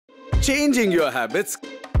Changing your habits,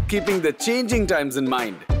 keeping the changing times in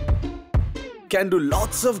mind, can do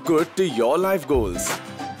lots of good to your life goals.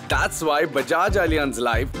 That's why Bajaj Allianz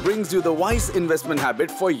Life brings you the wise investment habit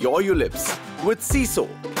for your ULIPs with SISO,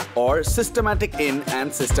 or systematic in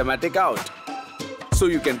and systematic out. So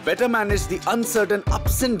you can better manage the uncertain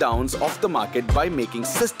ups and downs of the market by making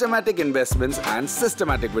systematic investments and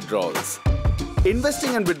systematic withdrawals.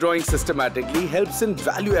 Investing and withdrawing systematically helps in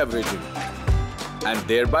value averaging and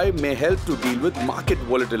thereby may help to deal with market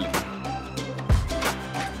volatility.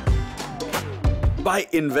 By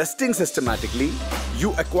investing systematically,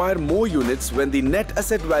 you acquire more units when the net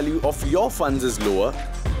asset value of your funds is lower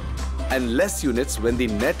and less units when the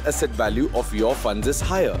net asset value of your funds is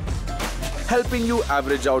higher, helping you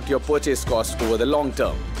average out your purchase cost over the long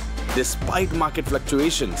term, despite market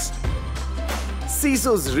fluctuations.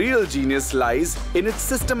 SISO's real genius lies in its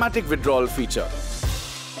systematic withdrawal feature.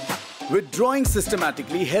 Withdrawing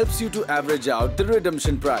systematically helps you to average out the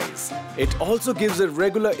redemption price. It also gives a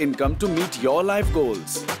regular income to meet your life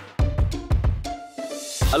goals.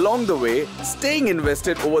 Along the way, staying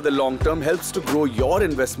invested over the long term helps to grow your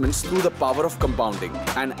investments through the power of compounding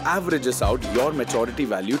and averages out your maturity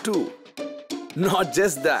value too. Not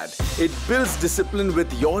just that, it builds discipline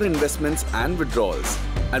with your investments and withdrawals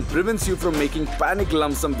and prevents you from making panic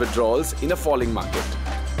lump sum withdrawals in a falling market.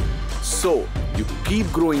 So, you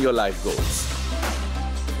keep growing your life goals.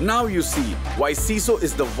 Now you see why SISO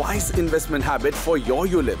is the wise investment habit for your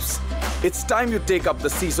ULIPs. It's time you take up the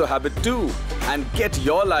SISO habit too and get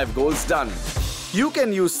your life goals done. You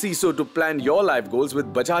can use SISO to plan your life goals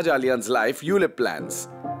with Bajaj Allianz Life ULIP plans.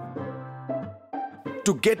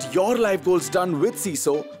 To get your life goals done with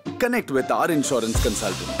SISO, connect with our insurance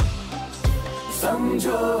consultant.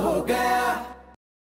 समझो हो गया